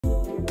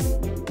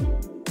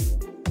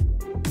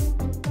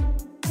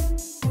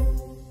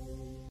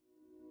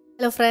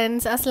Hello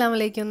friends, Assalamu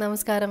alaikum,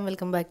 Namaskaram,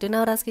 welcome back to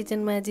Noura's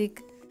Kitchen Magic.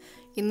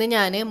 ഇന്ന്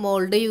ഞാൻ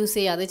mould use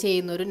ചെയ്യാതെ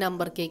ചെയ്യുന്ന ഒരു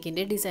നമ്പർ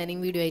കേക്കിൻ്റെ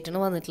ഡിസൈനിങ് വീഡിയോ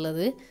ആയിട്ടാണ്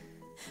വന്നിട്ടുള്ളത്.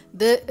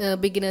 ഇത്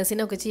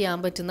ബിഗിനേഴ്സിനൊക്കെ ചെയ്യാൻ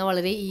പറ്റുന്ന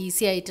വളരെ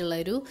ഈസി ആയിട്ടുള്ള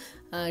ഒരു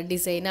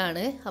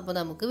ഡിസൈനാണ്. അപ്പോൾ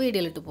നമുക്ക്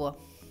വീഡിയോയിലിട്ട് പോവാം.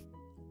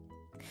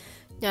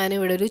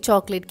 ഞാനിവിടെ ഒരു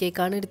ചോക്ലേറ്റ്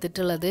കേക്കാണ്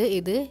എടുത്തിട്ടുള്ളത്.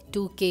 ഇത്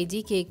 2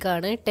 kg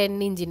കേക്കാണ്.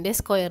 10 ഇഞ്ചിൻ്റെ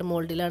സ്ക്വയർ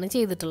മോൾഡിലാണ്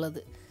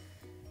ചെയ്തിട്ടുള്ളത്.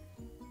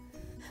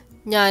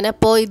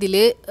 ഞാനപ്പോൾ ഇതിൽ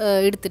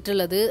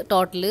എടുത്തിട്ടുള്ളത്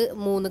ടോട്ടൽ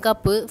 3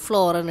 കപ്പ്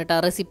ഫ്ലോറാണ് കേട്ടോ.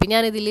 റെസിപ്പി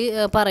ഞാനിതിൽ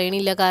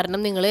പറയണില്ല,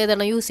 കാരണം നിങ്ങൾ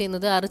ഏതാണ് യൂസ്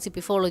ചെയ്യുന്നത് ആ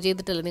റെസിപ്പി ഫോളോ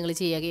ചെയ്തിട്ടല്ല നിങ്ങൾ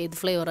ചെയ്യുക, ഏത്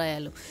ഫ്ലേവർ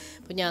ആയാലും.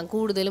 അപ്പോൾ ഞാൻ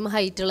കൂടുതലും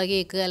ഹൈറ്റുള്ള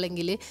കേക്ക്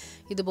അല്ലെങ്കിൽ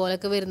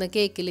ഇതുപോലൊക്കെ വരുന്ന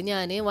കേക്കിൽ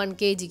ഞാൻ 1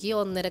 kgക്ക്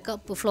 1.5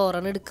 കപ്പ്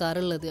ഫ്ലോറാണ്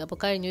എടുക്കാറുള്ളത്. അപ്പോൾ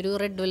കഴിഞ്ഞൊരു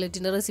റെഡ്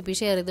വെല്ലറ്റിൻ്റെ റെസിപ്പി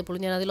ഷെയർ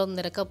ചെയ്തപ്പോൾ ഞാൻ അതിൽ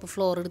 1.5 കപ്പ്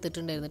ഫ്ലോർ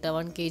എടുത്തിട്ടുണ്ടായിരുന്നു കേട്ടോ.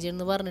 1 kg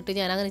എന്ന് പറഞ്ഞിട്ട്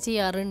ഞാൻ അങ്ങനെ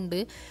ചെയ്യാറുണ്ട്.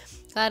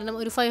 കാരണം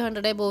ഒരു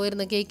 500 എബോ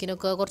വരുന്ന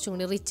കേക്കിനൊക്കെ കുറച്ചും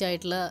കൂടി റിച്ച്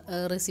ആയിട്ടുള്ള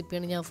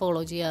റെസിപ്പിയാണ് ഞാൻ ഫോളോ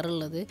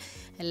ചെയ്യാറുള്ളത്.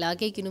 എല്ലാ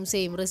കേക്കിനും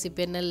സെയിം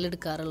റെസിപ്പി തന്നെ എല്ലാം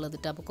എടുക്കാറുള്ളത്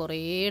കേട്ടോ. അപ്പോൾ കുറേ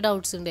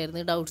ഡൗട്ട്സ്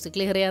ഉണ്ടായിരുന്നു. ഡൗട്ട്സ്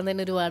ക്ലിയർ ചെയ്യാൻ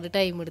തന്നെ ഒരുപാട്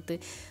ടൈം എടുത്ത്.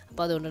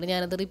 അപ്പോൾ അതുകൊണ്ടാണ്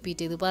ഞാനത്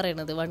റിപ്പീറ്റ് ചെയ്ത്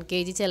പറയണത്. 1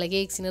 kg ചില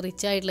കേക്ക്സിന്,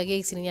 റിച്ച് ആയിട്ടുള്ള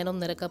കേക്ക്സിന് ഞാൻ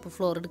 1.5 കപ്പ്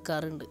ഫ്ലോർ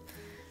എടുക്കാറുണ്ട്.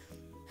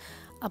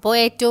 അപ്പോൾ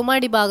ഏറ്റവും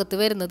അടിഭാഗത്ത്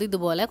വരുന്നത്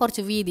ഇതുപോലെ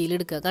കുറച്ച് വീതിയിൽ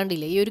എടുക്കുക.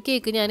 കണ്ടില്ലേ, ഈ ഒരു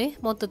കേക്ക് ഞാൻ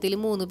മൊത്തത്തിൽ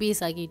 3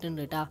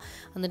 പീസാക്കിയിട്ടുണ്ട് കേട്ടോ.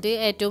 എന്നിട്ട്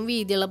ഏറ്റവും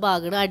വീതിയുള്ള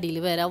ഭാഗമാണ് അടിയിൽ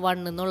വരാം.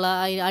 1 എന്നുള്ള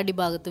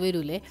അടിഭാഗത്ത്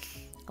വരൂലേ,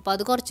 അപ്പോൾ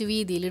അത് കുറച്ച്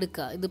വീതിയിൽ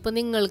എടുക്കുക. ഇതിപ്പോൾ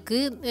നിങ്ങൾക്ക്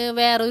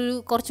വേറൊരു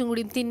കുറച്ചും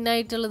കൂടി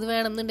തിന്നായിട്ടുള്ളത്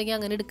വേണമെന്നുണ്ടെങ്കിൽ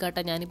അങ്ങനെ എടുക്കാം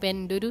കേട്ടോ. ഞാനിപ്പോൾ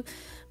എൻ്റെ ഒരു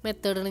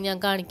മെത്തേഡാണ് ഞാൻ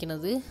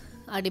കാണിക്കുന്നത്.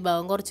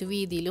 അടിഭാഗം കുറച്ച്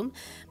വീതിയിലും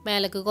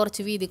മേലേക്ക്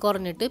കുറച്ച് വീതി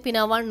കുറഞ്ഞിട്ട്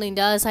പിന്നെ ആ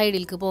 1ൻ്റെ ആ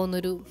സൈഡിലേക്ക്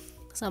പോകുന്നൊരു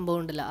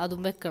സംഭവം ഉണ്ടല്ലോ,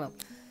 അതും വെക്കണം.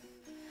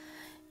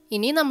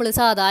 ഇനി നമ്മൾ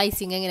സാധാ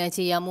ഐസിങ് എങ്ങനെയാണ്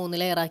ചെയ്യുക, 3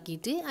 ലെയർ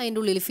ആക്കിയിട്ട് അതിൻ്റെ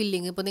ഉള്ളിൽ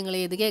ഫില്ലിങ്, ഇപ്പോൾ നിങ്ങൾ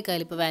ഏത്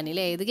കേക്കായാലും, ഇപ്പോൾ വാനില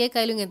ഏത്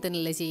കേക്കായാലും ഇങ്ങനെ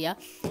തന്നെയല്ലേ ചെയ്യുക.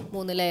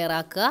 3 ലെയർ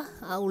ആക്കുക,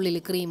 ആ ഉള്ളിൽ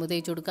ക്രീം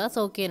തേച്ച് കൊടുക്കുക,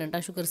 സോക്ക് ചെയ്യാനുണ്ട്.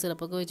 ഷുഗർ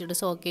സിറപ്പൊക്കെ വെച്ചിട്ട്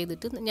സോക്ക്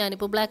ചെയ്തിട്ട്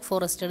ഞാനിപ്പോൾ ബ്ലാക്ക്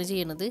ഫോറസ്റ്റാണ്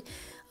ചെയ്യണത്.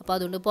 അപ്പോൾ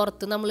അതുകൊണ്ട്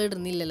പുറത്ത് നമ്മൾ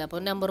ഇടുന്നില്ലല്ലോ.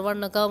 അപ്പോൾ നമ്പർ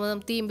 1 ഒക്കെ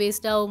ആകുമ്പോൾ തീം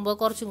ബേസ്ഡ്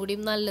ആകുമ്പോൾ കുറച്ചും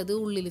കൂടി നല്ലത്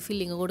ഉള്ളിൽ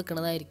ഫില്ലിങ്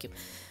കൊടുക്കണതായിരിക്കും.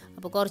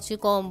 അപ്പോൾ കുറച്ച്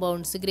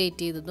കോമ്പൗണ്ട്സ്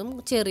ഗ്രേറ്റ് ചെയ്തതും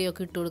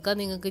ചെറിയൊക്കെ ഇട്ട് കൊടുക്കുക.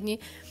 നിങ്ങൾക്ക് ഇനി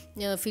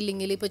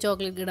ഫില്ലിങ്ങിൽ ഇപ്പോൾ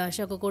ചോക്ലേറ്റ്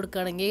ഗിനാഷൊക്കെ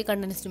കൊടുക്കുകയാണെങ്കിൽ,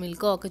 കണ്ടൻസ്ഡ്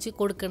മിൽക്കോ ഒക്കെ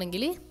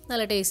കൊടുക്കണമെങ്കിൽ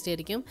നല്ല ടേസ്റ്റ്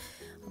ആയിരിക്കും.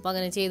 അപ്പോൾ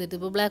അങ്ങനെ ചെയ്തിട്ട്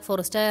ഇപ്പോൾ ബ്ലാക്ക്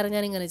ഫോറസ്റ്റ് ആയാലും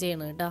ഞാൻ ഇങ്ങനെ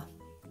ചെയ്യണം കേട്ടോ.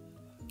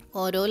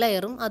 ഓരോ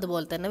ലെയറും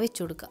അതുപോലെ തന്നെ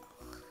വെച്ച് കൊടുക്കുക.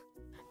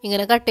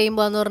 ഇങ്ങനെ കട്ട്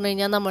ചെയ്യുമ്പോൾ എന്ന് പറഞ്ഞു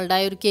കഴിഞ്ഞാൽ നമ്മളുടെ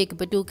ആ ഒരു കേക്ക്,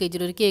 ഇപ്പോൾ 2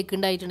 kg ഒരു കേക്ക്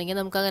ഉണ്ടായിട്ടുണ്ടെങ്കിൽ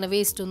നമുക്ക് അങ്ങനെ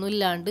വേസ്റ്റ് ഒന്നും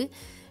ഇല്ലാണ്ട്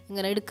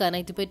ഇങ്ങനെ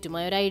എടുക്കാനായിട്ട് പറ്റും.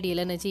 ആ ഒരു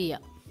ഐഡിയയിൽ തന്നെ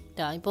ചെയ്യാം.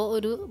 ഇപ്പോൾ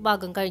ഒരു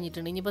ഭാഗം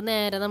കഴിഞ്ഞിട്ടുണ്ട്. ഇനിയിപ്പോൾ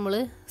നേരെ നമ്മൾ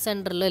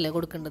സെൻറ്ററിലല്ലേ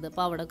കൊടുക്കേണ്ടത്.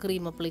 അപ്പോൾ അവിടെ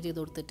ക്രീം അപ്ലൈ ചെയ്ത്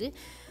കൊടുത്തിട്ട്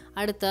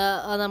അടുത്ത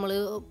നമ്മൾ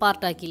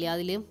പാർട്ടാക്കിയില്ലേ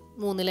അതിൽ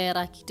 3 ലെയർ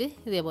ആക്കിയിട്ട്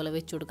ഇതേപോലെ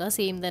വെച്ച് കൊടുക്കുക.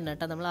 സെയിം തന്നെ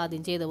കേട്ടോ, നമ്മൾ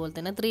ആദ്യം ചെയ്ത പോലെ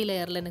തന്നെ 3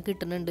 ലെയറിൽ തന്നെ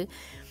കിട്ടുന്നുണ്ട്.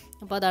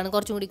 അപ്പോൾ അതാണ്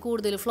കുറച്ചും കൂടി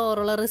കൂടുതൽ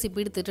ഫ്ലോറുള്ള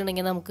റെസിപ്പി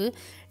എടുത്തിട്ടുണ്ടെങ്കിൽ നമുക്ക്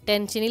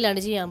ടെൻഷൻ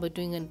ഇല്ലാണ്ട് ചെയ്യാൻ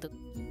പറ്റും ഇങ്ങനത്തെ.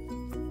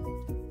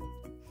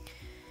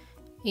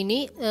 ഇനി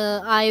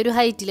ആ ഒരു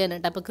ഹൈറ്റിൽ തന്നെ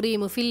കേട്ടോ. അപ്പോൾ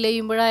ക്രീം ഫില്ല്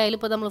ചെയ്യുമ്പോഴായാലും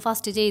ഇപ്പോൾ നമ്മൾ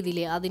ഫസ്റ്റ്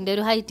ചെയ്തില്ലേ അതിൻ്റെ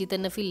ഒരു ഹൈറ്റിൽ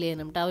തന്നെ ഫില്ല്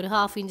ചെയ്യണം കേട്ടോ. ഒരു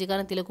 1/2 ഇഞ്ച്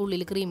കനത്തിലൊക്കെ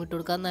ഉള്ളിൽ ക്രീം ഇട്ട്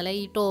കൊടുക്കുക, എന്നാലേ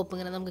ഈ ടോപ്പ്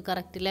ഇങ്ങനെ നമുക്ക്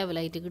കറക്റ്റ്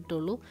ലെവലായിട്ട്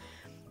കിട്ടുള്ളൂ.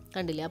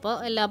 കണ്ടില്ലേ, അപ്പോൾ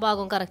എല്ലാ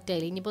ഭാഗവും കറക്റ്റ്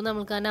ആയില്ലേ. ഇനിയിപ്പോൾ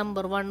നമുക്ക് ആ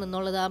നമ്പർ 1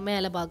 എന്നുള്ളത് ആ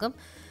മേലെ ഭാഗം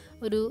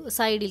ഒരു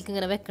സൈഡിലേക്ക്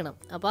ഇങ്ങനെ വെക്കണം.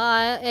 അപ്പോൾ ആ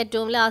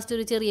ഏറ്റവും ലാസ്റ്റ്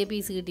ഒരു ചെറിയ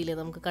പീസ് കിട്ടിയില്ലേ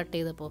നമുക്ക് കട്ട്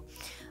ചെയ്തപ്പോൾ,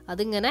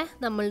 അതിങ്ങനെ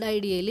നമ്മളുടെ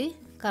ഐഡിയയിൽ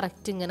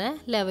കറക്റ്റ് ഇങ്ങനെ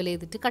ലെവൽ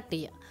ചെയ്തിട്ട് കട്ട്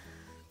ചെയ്യുക.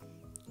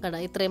 കട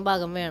ഇത്രയും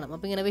ഭാഗം വേണം.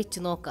 അപ്പോൾ ഇങ്ങനെ വെച്ച്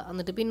നോക്കാം.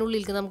 എന്നിട്ട് പിന്നെ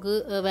ഉള്ളിലേക്ക് നമുക്ക്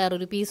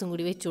വേറൊരു പീസും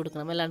കൂടി വെച്ച്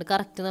കൊടുക്കണം, അല്ലാണ്ട്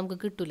കറക്റ്റ് നമുക്ക്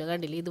കിട്ടില്ല.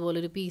 കണ്ടില്ലേ,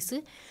 ഇതുപോലൊരു പീസ്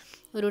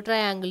ഒരു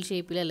ട്രയാങ്കിൾ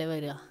ഷേപ്പിലല്ലേ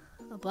വരിക.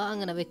 അപ്പോൾ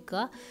അങ്ങനെ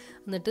വെക്കുക.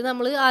 എന്നിട്ട്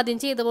നമ്മൾ ആദ്യം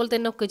ചെയ്ത പോലെ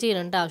തന്നെ ഒക്കെ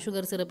ചെയ്യണം കേട്ടോ.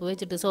 ഷുഗർ സിറപ്പ്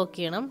വെച്ചിട്ട് സോക്ക്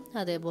ചെയ്യണം.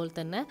 അതേപോലെ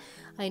തന്നെ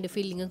അതിൻ്റെ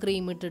ഫില്ലിങ്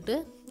ക്രീം ഇട്ടിട്ട്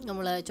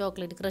നമ്മൾ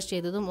ചോക്ലേറ്റ് ക്രഷ്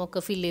ചെയ്തതും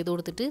ഒക്കെ ഫില്ല് ചെയ്ത്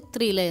കൊടുത്തിട്ട്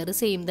 3 ലെയർ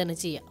സെയിം തന്നെ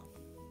ചെയ്യാം.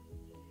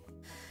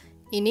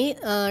 ഇനി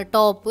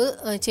ടോപ്പ്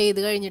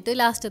ചെയ്ത് കഴിഞ്ഞിട്ട്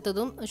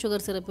ലാസ്റ്റത്തതും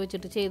ഷുഗർ സിറപ്പ്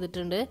വെച്ചിട്ട്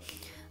ചെയ്തിട്ടുണ്ട്.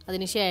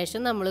 അതിന്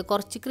ശേഷം നമ്മൾ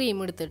കുറച്ച് ക്രീം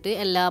എടുത്തിട്ട്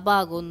എല്ലാ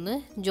ഭാഗവും ഒന്ന്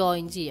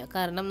ജോയിൻ ചെയ്യുക.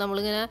 കാരണം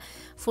നമ്മളിങ്ങനെ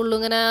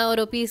ഫുള്ളിങ്ങനെ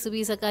ഓരോ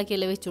പീസൊക്കെ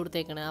ആക്കിയല്ലേ വെച്ച്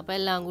കൊടുത്തേക്കണേ. അപ്പോൾ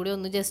എല്ലാം കൂടി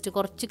ഒന്ന് ജസ്റ്റ്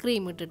കുറച്ച്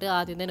ക്രീം ഇട്ടിട്ട്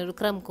ആദ്യം തന്നെ ഒരു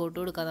ക്രം കോട്ട്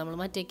കൊടുക്കുക. നമ്മൾ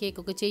മറ്റേ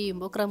കേക്കൊക്കെ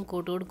ചെയ്യുമ്പോൾ ക്രം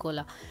കോട്ട്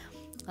കൊടുക്കുമല്ലോ,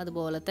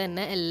 അതുപോലെ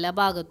തന്നെ എല്ലാ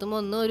ഭാഗത്തും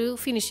ഒന്ന് ഒരു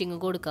ഫിനിഷിങ്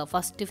കൊടുക്കുക.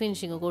 ഫസ്റ്റ്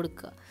ഫിനിഷിങ്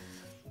കൊടുക്കുക.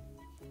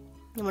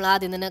 നമ്മൾ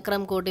ആദ്യം തന്നെ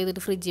ക്രം കോട്ട്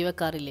ചെയ്തിട്ട് ഫ്രിഡ്ജിൽ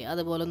വെക്കാറില്ലേ,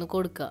 അതുപോലെ ഒന്ന്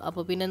കൊടുക്കുക.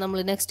 അപ്പോൾ പിന്നെ നമ്മൾ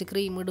നെക്സ്റ്റ്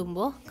ക്രീം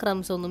ഇടുമ്പോൾ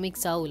ക്രംസ് ഒന്നും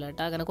മിക്സ് ആവില്ല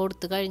കേട്ടോ. അങ്ങനെ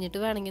കൊടുത്ത് കഴിഞ്ഞിട്ട്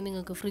വേണമെങ്കിൽ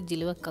നിങ്ങൾക്ക്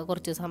ഫ്രിഡ്ജിൽ വെക്കാം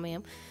കുറച്ച്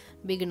സമയം,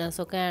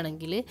 ബിഗിനേഴ്സൊക്കെ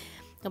ആണെങ്കിൽ.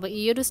 അപ്പോൾ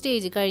ഈ ഒരു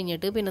സ്റ്റേജ്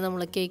കഴിഞ്ഞിട്ട് പിന്നെ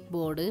നമ്മൾ കേക്ക്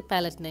ബോർഡ്,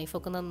 പാലറ്റ്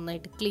നൈഫൊക്കെ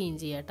നന്നായിട്ട് ക്ലീൻ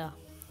ചെയ്യാം കേട്ടോ.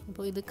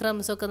 അപ്പോൾ ഇത്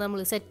ക്രംസൊക്കെ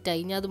നമ്മൾ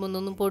സെറ്റായി, ഇനി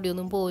അതുമൊന്നും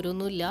പൊടിയൊന്നും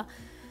പോരൊന്നുമില്ല.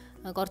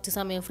 കുറച്ച്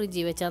സമയം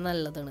ഫ്രിഡ്ജിൽ വെച്ചാൽ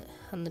നല്ലതാണ്.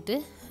 എന്നിട്ട്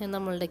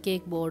നമ്മളുടെ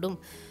കേക്ക് ബോർഡും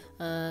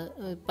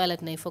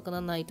പാലറ്റ് നൈഫൊക്കെ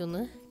നന്നായിട്ടൊന്ന്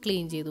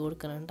ക്ലീൻ ചെയ്ത്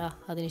കൊടുക്കണം കേട്ടോ.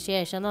 അതിന്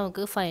ശേഷം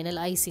നമുക്ക് ഫൈനൽ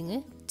ഐസിങ്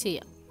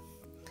ചെയ്യാം.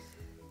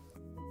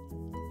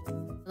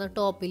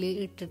 ടോപ്പിൽ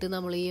ഇട്ടിട്ട്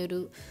നമ്മൾ ഈ ഒരു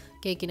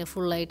കേക്കിനെ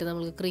ഫുള്ളായിട്ട്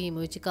നമുക്ക് ക്രീം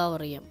വെച്ച്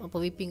കവർ ചെയ്യാം.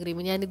 അപ്പോൾ വിപ്പിംഗ്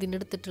ക്രീം ഞാൻ ഇതിൻ്റെ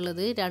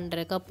എടുത്തിട്ടുള്ളത്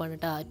 2.5 കപ്പാണ്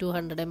കേട്ടോ.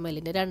 200 ml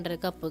 2.5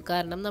 കപ്പ്.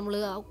 കാരണം നമ്മൾ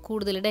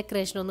കൂടുതൽ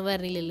ഡെക്കറേഷനൊന്നും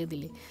വരണില്ലല്ലോ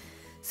ഇതിൽ,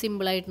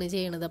 സിമ്പിളായിട്ടാണ്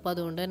ചെയ്യണത്. അപ്പോൾ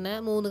അതുകൊണ്ട് തന്നെ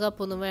 3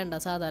 കപ്പൊന്നും വേണ്ട.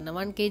 സാധാരണ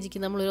 1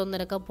 kgക്ക് നമ്മൾ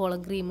 1.5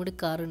 കപ്പോളം ക്രീം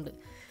എടുക്കാറുണ്ട്.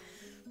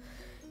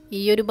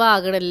 ഈ ഒരു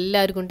ഭാഗം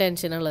എല്ലാവർക്കും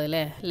ടെൻഷനുള്ളത്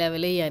അല്ലേ,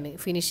 ലെവൽ ചെയ്യാൻ,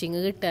 ഫിനിഷിങ്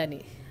കിട്ടാൻ.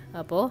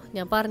 അപ്പോൾ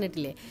ഞാൻ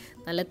പറഞ്ഞിട്ടില്ലേ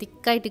നല്ല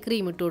തിക്കായിട്ട്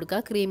ക്രീം ഇട്ട് കൊടുക്കുക.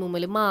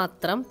 ക്രീമുമ്മൽ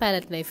മാത്രം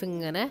പാലറ്റ് നൈഫ്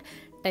ഇങ്ങനെ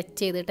ടച്ച്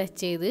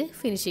ചെയ്ത്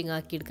ഫിനിഷിങ്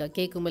ആക്കി എടുക്കുക.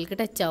 കേക്കുമ്മലേക്ക്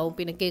ടച്ച് ആവും.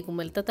 പിന്നെ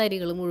കേക്കുമ്മലത്തെ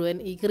തരികൾ മുഴുവൻ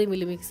ഈ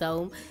ക്രീമിൽ മിക്സ്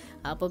ആവും.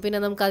 അപ്പോൾ പിന്നെ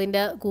നമുക്ക്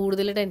അതിൻ്റെ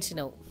കൂടുതൽ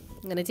ടെൻഷനാവും.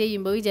 ഇങ്ങനെ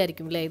ചെയ്യുമ്പോൾ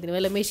വിചാരിക്കും അല്ലേ ഇതിന്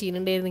വല്ല മെഷീൻ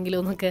ഉണ്ടായിരുന്നെങ്കിലോ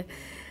എന്നൊക്കെ.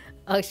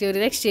 പക്ഷേ ഒരു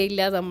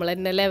രക്ഷയില്ല, നമ്മൾ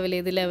തന്നെ ലെവൽ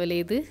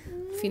ചെയ്ത്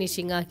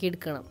ഫിനിഷിങ് ആക്കി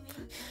എടുക്കണം.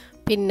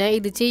 പിന്നെ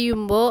ഇത്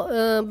ചെയ്യുമ്പോൾ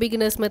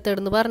ബിഗിനേഴ്സ് മെത്തേഡ്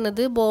എന്ന്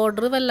പറഞ്ഞത്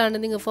ബോർഡർ വല്ലാണ്ട്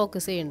നിങ്ങൾ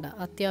ഫോക്കസ് ചെയ്യണ്ട.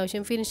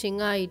 അത്യാവശ്യം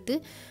ഫിനിഷിങ് ആയിട്ട്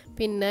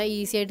പിന്നെ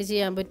ഈസി ആയിട്ട്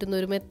ചെയ്യാൻ പറ്റുന്ന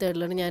ഒരു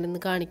മെത്തേഡിലാണ്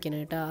ഞാനിന്ന്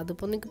കാണിക്കുന്നത് കേട്ടോ.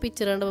 അതിപ്പോൾ നിങ്ങൾക്ക്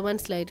പിക്ചർ കണ്ടപ്പോൾ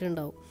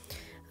മനസ്സിലായിട്ടുണ്ടാവും.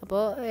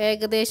 അപ്പോൾ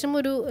ഏകദേശം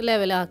ഒരു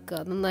ലെവലാക്കുക.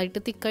 നന്നായിട്ട്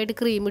തിക്കായിട്ട്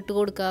ക്രീം ഇട്ട്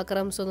കൊടുക്കുക.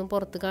 ക്രംസ് ഒന്നും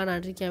പുറത്ത്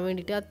കാണാണ്ടിരിക്കാൻ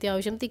വേണ്ടിയിട്ട്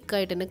അത്യാവശ്യം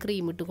തിക്കായിട്ട് തന്നെ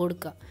ക്രീം ഇട്ട്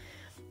കൊടുക്കുക.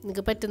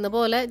 നിങ്ങൾക്ക് പറ്റുന്ന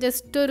പോലെ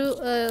ജസ്റ്റ് ഒരു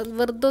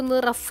വെറുതെ ഒന്ന്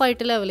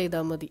റഫായിട്ട് ലെവൽ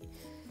ചെയ്താൽ മതി.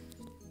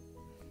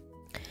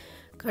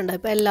 കണ്ട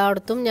ഇപ്പോൾ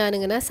എല്ലായിടത്തും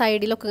ഞാനിങ്ങനെ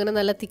സൈഡിലൊക്കെ ഇങ്ങനെ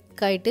നല്ല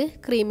തിക്കായിട്ട്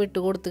ക്രീം ഇട്ട്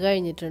കൊടുത്ത്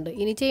കഴിഞ്ഞിട്ടുണ്ട്.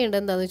 ഇനി ചെയ്യേണ്ടത്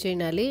എന്താണെന്ന് വെച്ച്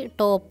കഴിഞ്ഞാൽ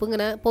ടോപ്പ്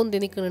ഇങ്ങനെ പൊന്തി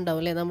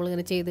നിൽക്കുന്നുണ്ടാവും അല്ലേ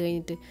നമ്മളിങ്ങനെ ചെയ്ത്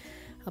കഴിഞ്ഞിട്ട്.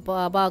 അപ്പോൾ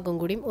ആ ഭാഗം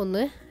കൂടിയും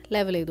ഒന്ന്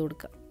ലെവൽ ചെയ്ത്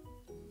കൊടുക്കുക.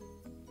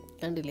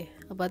 കണ്ടില്ലേ?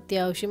 അപ്പോൾ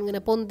അത്യാവശ്യം ഇങ്ങനെ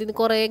പൊന്തി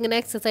കുറേ ഇങ്ങനെ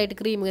എക്സസ് ആയിട്ട്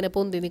ക്രീം ഇങ്ങനെ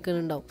പൊന്തി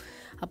നിൽക്കുന്നുണ്ടാവും.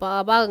 അപ്പോൾ ആ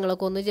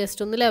ഭാഗങ്ങളൊക്കെ ഒന്ന്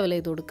ജസ്റ്റ് ഒന്ന് ലെവൽ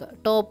ചെയ്ത് കൊടുക്കുക.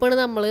 ടോപ്പാണ്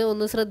നമ്മൾ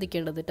ഒന്ന്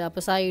ശ്രദ്ധിക്കേണ്ടത് കേട്ടോ.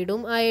 അപ്പോൾ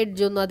സൈഡും ആ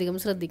എഡ്ജൊന്നും അധികം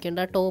ശ്രദ്ധിക്കേണ്ട.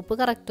 ടോപ്പ്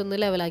കറക്റ്റ് ഒന്ന്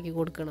ലെവലാക്കി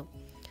കൊടുക്കണം.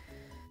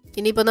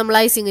 ഇനിയിപ്പോൾ നമ്മൾ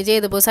ഐസിങ്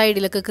ചെയ്തപ്പോൾ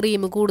സൈഡിലൊക്കെ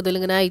ക്രീം കൂടുതൽ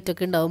ഇങ്ങനെ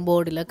ആയിട്ടൊക്കെ ഉണ്ടാവും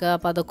ബോർഡിലൊക്കെ.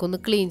 അപ്പോൾ അതൊക്കെ ഒന്ന്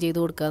ക്ലീൻ ചെയ്ത്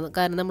കൊടുക്കുക.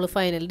 കാരണം നമ്മൾ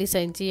ഫൈനൽ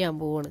ഡിസൈൻ ചെയ്യാൻ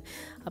പോവുകയാണ്.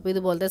 അപ്പോൾ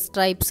ഇതുപോലത്തെ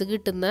സ്ട്രൈപ്സ്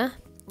കിട്ടുന്ന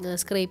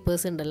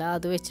സ്ക്രൈപ്പേഴ്സ് ഉണ്ടല്ലോ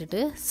അത്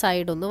വെച്ചിട്ട്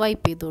സൈഡൊന്ന്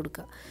വൈപ്പ് ചെയ്ത്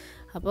കൊടുക്കുക.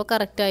 അപ്പോൾ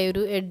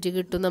കറക്റ്റായൊരു എഡ്ജ്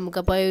കിട്ടും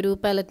നമുക്കപ്പോൾ ആ ഒരു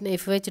പാലറ്റ്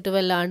നൈഫ് വെച്ചിട്ട്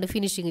വല്ലാണ്ട്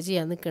ഫിനിഷിങ്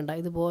ചെയ്യാൻ നിൽക്കണ്ട.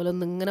 ഇതുപോലെ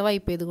ഒന്ന് ഇങ്ങനെ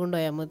വൈപ്പ് ചെയ്ത്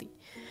കൊണ്ടുപോയാൽ മതി.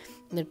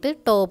 എന്നിട്ട്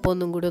ടോപ്പ്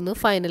ഒന്നും കൂടി ഒന്ന്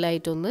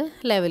ഫൈനലായിട്ടൊന്ന്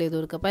ലെവൽ ചെയ്ത്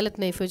കൊടുക്കുക.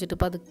 പാലറ്റ് നൈഫ് വെച്ചിട്ട്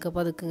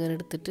പതുക്കെ ഇങ്ങനെ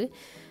എടുത്തിട്ട്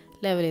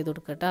ലെവൽ ചെയ്ത്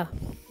കൊടുക്കുക കേട്ടോ.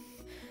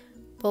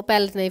 അപ്പോൾ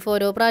പാലറ്റ് നൈഫ്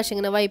ഓരോ പ്രാവശ്യം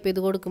ഇങ്ങനെ വൈപ്പ് ചെയ്ത്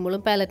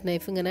കൊടുക്കുമ്പോഴും പാലറ്റ്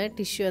നൈഫ് ഇങ്ങനെ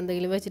ടിഷ്യൂ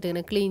എന്തെങ്കിലും വെച്ചിട്ട്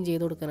ഇങ്ങനെ ക്ലീൻ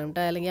ചെയ്ത് കൊടുക്കണം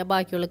കേട്ടോ. അല്ലെങ്കിൽ ആ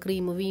ബാക്കിയുള്ള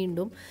ക്രീം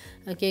വീണ്ടും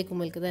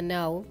കേക്കുമ്മൽക്ക് തന്നെ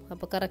ആവും.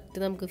 അപ്പോൾ കറക്റ്റ്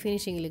നമുക്ക്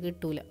ഫിനിഷിങ്ങിൽ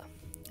കിട്ടൂല.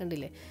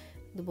 കണ്ടില്ലേ?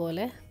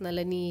 ഇതുപോലെ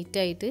നല്ല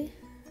നീറ്റായിട്ട്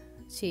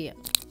ചെയ്യാം.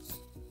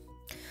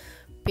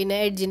 പിന്നെ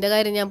എഡ്ജിൻ്റെ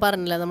കാര്യം ഞാൻ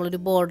പറഞ്ഞില്ല, നമ്മളൊരു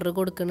ബോർഡർ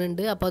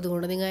കൊടുക്കുന്നുണ്ട്. അപ്പോൾ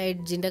അതുകൊണ്ട് നിങ്ങൾ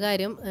എഡ്ജിൻ്റെ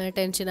കാര്യം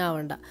ടെൻഷൻ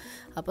ആവണ്ട.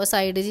 അപ്പോൾ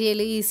സൈഡ്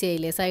ചെയ്യൽ ഈസി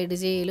ആയില്ലേ? സൈഡ്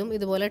ചെയ്യലും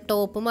ഇതുപോലെ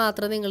ടോപ്പ്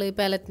മാത്രം നിങ്ങൾ ഈ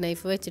പാലറ്റ്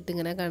നൈഫ് വെച്ചിട്ട്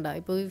ഇങ്ങനെ കണ്ട.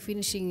 ഇപ്പോൾ ഈ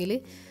ഫിനിഷിങ്ങിൽ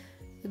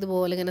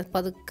ഇതുപോലെ ഇങ്ങനെ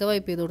പതുക്കെ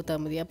വൈപ്പ് ചെയ്ത് കൊടുത്താൽ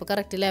മതി. അപ്പോൾ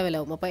കറക്റ്റ്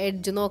ലെവലാവും. അപ്പോൾ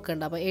എഡ്ജ്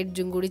നോക്കണ്ട. അപ്പോൾ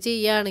എഡ്ജും കൂടി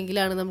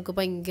ചെയ്യുകയാണെങ്കിലാണ് നമുക്ക്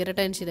ഭയങ്കര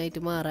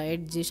ടെൻഷനായിട്ട് മാറുക.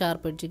 എഡ്ജ്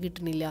ഷാർപ്പ് എഡ്ജ്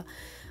കിട്ടണില്ല.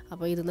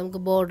 അപ്പോൾ ഇത് നമുക്ക്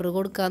ബോർഡർ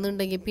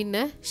കൊടുക്കാമെന്നുണ്ടെങ്കിൽ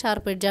പിന്നെ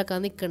ഷാർപ്പ് എഡ്ജ്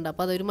ആക്കാൻ നിൽക്കണ്ട.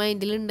 അപ്പോൾ അതൊരു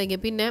മൈൻഡിലുണ്ടെങ്കിൽ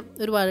പിന്നെ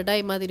ഒരുപാട്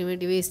ടൈം അതിന്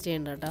വേണ്ടി വേസ്റ്റ്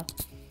ചെയ്യണ്ട കേട്ടോ.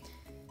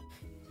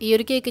 ഈ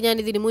ഒരു കേക്ക് ഞാൻ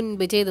ഇതിന്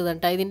മുൻപ് ചെയ്തതാണ്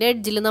കേട്ടോ. ഇതിൻ്റെ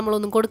എഡ്ജിൽ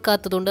നമ്മളൊന്നും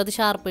കൊടുക്കാത്തതുകൊണ്ട് അത്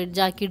ഷാർപ്പ്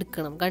എഡ്ജ് ആക്കി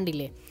എടുക്കണം.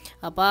 കണ്ടില്ലേ?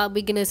 അപ്പോൾ ആ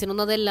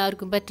ബിഗിനേഴ്സിനൊന്നും അത്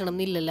എല്ലാവർക്കും പറ്റണം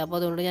എന്നില്ലല്ലോ. അപ്പോൾ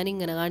അതുകൊണ്ട് ഞാൻ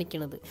ഇങ്ങനെ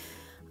കാണിക്കണത്.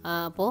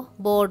 അപ്പോൾ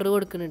ബോർഡർ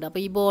കൊടുക്കുന്നുണ്ട്.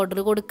 അപ്പോൾ ഈ ബോർഡർ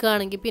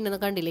കൊടുക്കുകയാണെങ്കിൽ പിന്നെ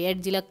കണ്ടില്ലേ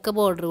എഡ്ജിലൊക്കെ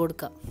ബോർഡർ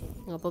കൊടുക്കാം.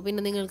 അപ്പോൾ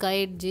പിന്നെ നിങ്ങൾക്ക് ആ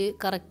എഡ്ജ്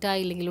കറക്റ്റ്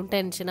ആയില്ലെങ്കിലും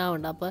ടെൻഷൻ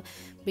ആവണ്ട. അപ്പോൾ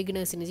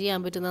ബിഗിനേഴ്സിന് ചെയ്യാൻ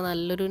പറ്റുന്ന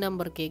നല്ലൊരു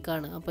നമ്പർ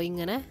കേക്കാണ്. അപ്പോൾ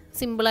ഇങ്ങനെ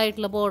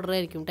സിമ്പിളായിട്ടുള്ള ബോർഡർ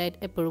ആയിരിക്കും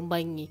എപ്പോഴും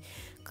ഭംഗി.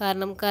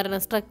 കാരണം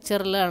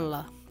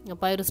സ്ട്രക്ചറിലാണല്ലോ.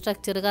 അപ്പോൾ ആ ഒരു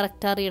സ്ട്രക്ചർ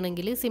കറക്റ്റ്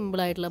അറിയണമെങ്കിൽ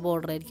സിമ്പിളായിട്ടുള്ള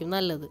ബോർഡർ ആയിരിക്കും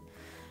നല്ലത്.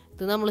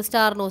 ഇത് നമ്മൾ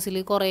സ്റ്റാർ നോസിൽ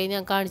കുറേ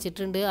ഞാൻ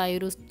കാണിച്ചിട്ടുണ്ട്. ആ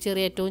ഒരു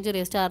ഏറ്റവും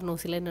ചെറിയ സ്റ്റാർ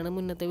നോസിൽ തന്നെയാണ്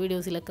മുന്നത്തെ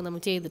വീഡിയോസിലൊക്കെ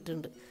നമ്മൾ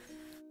ചെയ്തിട്ടുണ്ട്.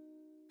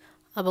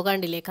 അപ്പോൾ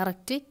കണ്ടില്ലേ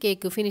കറക്റ്റ്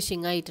കേക്ക്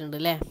ഫിനിഷിങ് ആയിട്ടുണ്ട്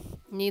അല്ലേ?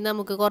 ഇനി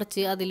നമുക്ക്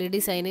കുറച്ച് അതിൽ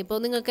ഡിസൈൻ, ഇപ്പോൾ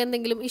നിങ്ങൾക്ക്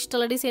എന്തെങ്കിലും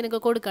ഇഷ്ടമുള്ള ഡിസൈനൊക്കെ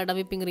കൊടുക്കാം.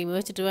 വിപ്പിംഗ് ക്രീം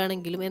വെച്ചിട്ട്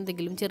വേണമെങ്കിലും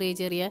എന്തെങ്കിലും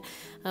ചെറിയ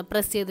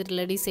പ്രസ്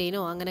ചെയ്തിട്ടുള്ള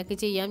ഡിസൈനോ അങ്ങനെയൊക്കെ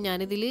ചെയ്യാം.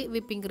 ഞാനിതിൽ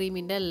വിപ്പിംഗ്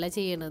ക്രീമിൻ്റെ അല്ല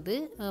ചെയ്യണത്,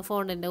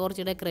 ഫോണ്ടൻ്റെ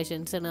കുറച്ച്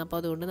ഡെക്കറേഷൻസ് ആണ്. അപ്പോൾ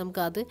അതുകൊണ്ട്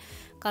നമുക്കത്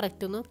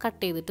കറക്റ്റ് ഒന്ന്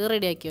കട്ട് ചെയ്തിട്ട്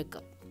റെഡിയാക്കി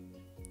വെക്കാം.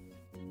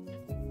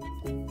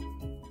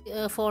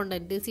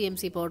 ഫോണ്ടൻറ്റ്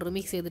CMC പൗഡർ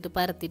മിക്സ് ചെയ്തിട്ട്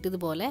പരത്തിയിട്ട്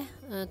ഇതുപോലെ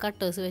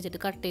കട്ടേഴ്സ് വെച്ചിട്ട്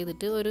കട്ട്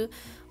ചെയ്തിട്ട് ഒരു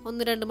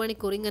 1-2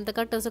 മണിക്കൂർ, ഇങ്ങനത്തെ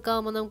കട്ടേഴ്സൊക്കെ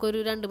ആകുമ്പോൾ നമുക്കൊരു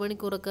 2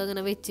 മണിക്കൂറൊക്കെ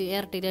അങ്ങനെ വെച്ച്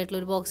എയർടൈറ്റ് ആയിട്ടുള്ള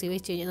ഒരു ബോക്സിൽ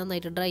വെച്ച് കഴിഞ്ഞാൽ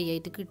നന്നായിട്ട് ഡ്രൈ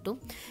ആയിട്ട് കിട്ടും.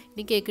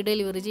 ഇനി കേക്ക്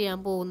ഡെലിവറി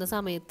ചെയ്യാൻ പോകുന്ന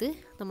സമയത്ത്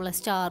നമ്മളെ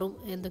സ്റ്റാറും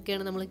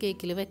എന്തൊക്കെയാണ് നമ്മൾ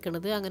കേക്കിൽ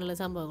വെക്കണത് അങ്ങനെയുള്ള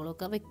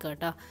സംഭവങ്ങളൊക്കെ വെക്കുക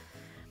കേട്ടോ.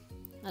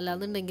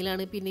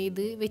 അല്ലാന്നുണ്ടെങ്കിലാണ് പിന്നെ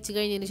ഇത് വെച്ച്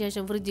കഴിഞ്ഞതിന്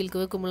ശേഷം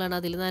ഫ്രിഡ്ജിലേക്ക് വെക്കുമ്പോഴാണ്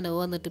അതിൽ നനവ്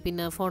വന്നിട്ട്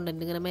പിന്നെ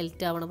ഫോണ്ടൻറ്റ് ഇങ്ങനെ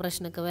മെൽറ്റ് ആവണ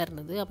പ്രശ്നമൊക്കെ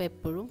വരുന്നത്. അപ്പോൾ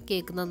എപ്പോഴും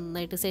കേക്ക്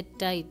നന്നായിട്ട്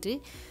സെറ്റായിട്ട്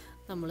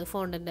നമ്മൾ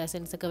ഫോണ്ടൻ്റ്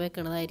എസൻസ് ഒക്കെ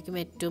വെക്കണതായിരിക്കും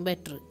ഏറ്റവും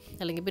ബെറ്റർ.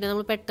 അല്ലെങ്കിൽ പിന്നെ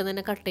നമ്മൾ പെട്ടെന്ന്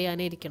തന്നെ കട്ട്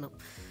ചെയ്യാനിരിക്കണം.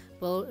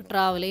 അപ്പോൾ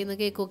ട്രാവൽ ചെയ്യുന്ന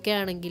കേക്കൊക്കെ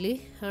ആണെങ്കിൽ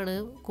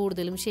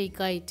കൂടുതലും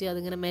ഷെയ്ക്കായിട്ട്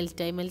അതിങ്ങനെ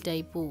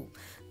മെൽറ്റായി പോവും.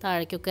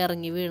 താഴേക്കൊക്കെ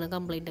ഇറങ്ങി വീണ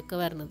കംപ്ലൈൻ്റ് ഒക്കെ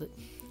വരണത്.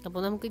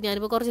 അപ്പോൾ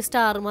ഞാനിപ്പോൾ കുറച്ച്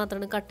സ്റ്റാർ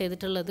മാത്രമാണ് കട്ട്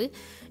ചെയ്തിട്ടുള്ളത്.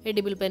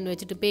 എഡിബിൾ പെൻ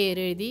വെച്ചിട്ട്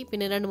പേര് എഴുതി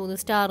പിന്നെ 2-3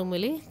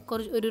 സ്റ്റാറുമ്മൽ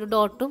ഒരു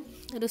ഡോട്ടും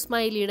ഒരു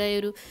സ്മൈലിയുടെ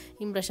ഒരു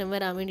ഇംപ്രഷൻ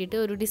വരാൻ വേണ്ടിയിട്ട്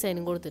ഒരു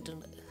ഡിസൈനും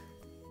കൊടുത്തിട്ടുണ്ട്.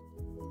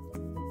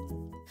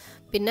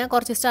 പിന്നെ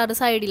കുറച്ച് സ്റ്റാർ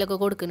സൈഡിലൊക്കെ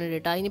കൊടുക്കുന്നുണ്ട്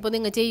കേട്ടോ. ഇനിയിപ്പോൾ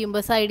നിങ്ങൾ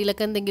ചെയ്യുമ്പോൾ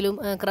സൈഡിലൊക്കെ എന്തെങ്കിലും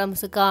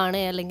ക്രംസ്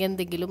കാണുക അല്ലെങ്കിൽ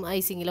എന്തെങ്കിലും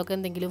ഐസിങ്ങിലൊക്കെ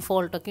എന്തെങ്കിലും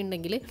ഫോൾട്ടൊക്കെ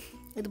ഉണ്ടെങ്കിൽ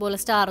ഇതുപോലെ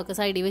സ്റ്റാറൊക്കെ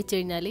സൈഡിൽ വെച്ച്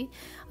കഴിഞ്ഞാൽ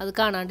അത്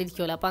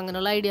കാണാണ്ടിരിക്കുമല്ലോ. അപ്പോൾ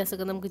അങ്ങനെയുള്ള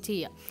ഐഡിയാസൊക്കെ നമുക്ക്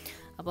ചെയ്യാം.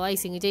 അപ്പോൾ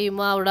ഐസിങ്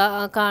ചെയ്യുമ്പോൾ അവിടെ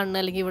കാണുന്ന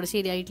അല്ലെങ്കിൽ ഇവിടെ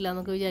ശരിയായിട്ടില്ല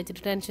എന്നൊക്കെ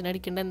വിചാരിച്ചിട്ട് ടെൻഷൻ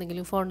അടിക്കേണ്ട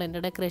എന്തെങ്കിലും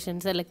ഫോണ്ടൻ്റെ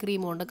ഡെക്കറേഷൻസ് അല്ലെങ്കിൽ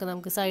ക്രീം കൊണ്ടൊക്കെ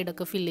നമുക്ക്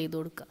സൈഡൊക്കെ ഫില്ല് ചെയ്ത്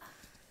കൊടുക്കാം.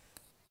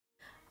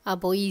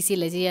 അപ്പോൾ ഈസി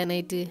അല്ലേ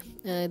ചെയ്യാനായിട്ട്.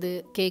 ഇത്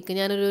കേക്ക്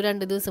ഞാനൊരു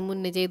 2 ദിവസം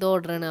മുന്നേ ചെയ്ത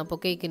ഓർഡറാണ്. അപ്പോൾ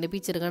കേക്കിൻ്റെ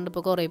പിക്ചർ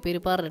കണ്ടപ്പോൾ കുറേ പേര്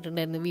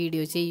പറഞ്ഞിട്ടുണ്ടായിരുന്നു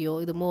വീഡിയോ ചെയ്യുമോ,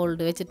 ഇത്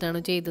മോൾഡ്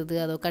വെച്ചിട്ടാണോ ചെയ്തത്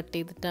അതോ കട്ട്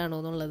ചെയ്തിട്ടാണോ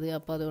എന്നുള്ളത്.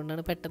 അപ്പോൾ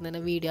അതുകൊണ്ടാണ് പെട്ടെന്ന്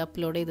തന്നെ വീഡിയോ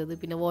അപ്ലോഡ് ചെയ്തത്.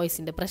 പിന്നെ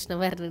വോയിസിൻ്റെ പ്രശ്നം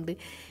വരുന്നുണ്ട്,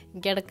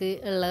 എനിക്കിടക്ക്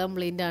ഉള്ള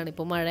കംപ്ലയിൻ്റ് ആണ്.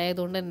 ഇപ്പോൾ മഴ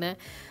ആയതുകൊണ്ട് തന്നെ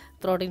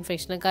ത്രോട്ട്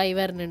ഇൻഫെക്ഷനൊക്കെ ആയി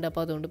വരുന്നുണ്ട്.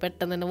 അപ്പോൾ അതുകൊണ്ട്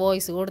പെട്ടെന്ന് തന്നെ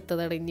വോയിസ്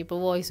കൊടുത്തതാണ്. ഇനിയിപ്പോൾ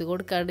വോയിസ്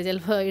കൊടുക്കാണ്ട്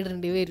ചിലപ്പോൾ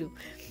ഇടേണ്ടി വരും.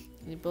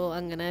 ഇനിയിപ്പോൾ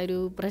അങ്ങനെ ഒരു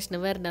പ്രശ്നം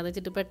വരണ്ടെന്ന്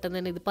വെച്ചിട്ട് പെട്ടെന്ന്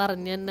തന്നെ ഇത്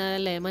പറഞ്ഞ്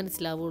തന്നാലേ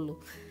മനസ്സിലാവുള്ളൂ.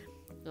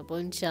 അപ്പോൾ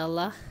ഇൻഷാ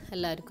അല്ലാഹ്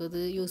എല്ലാവർക്കും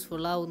ഇത്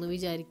യൂസ്ഫുൾ ആവുമെന്ന്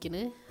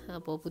വിചാരിക്കുന്നു.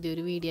 അപ്പോൾ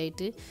പുതിയൊരു വീഡിയോ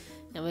ആയിട്ട്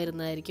ഞാൻ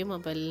വരുന്നതായിരിക്കും.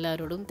 അപ്പോൾ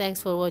എല്ലാവരോടും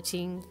താങ്ക്സ് ഫോർ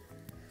വാച്ചിങ്.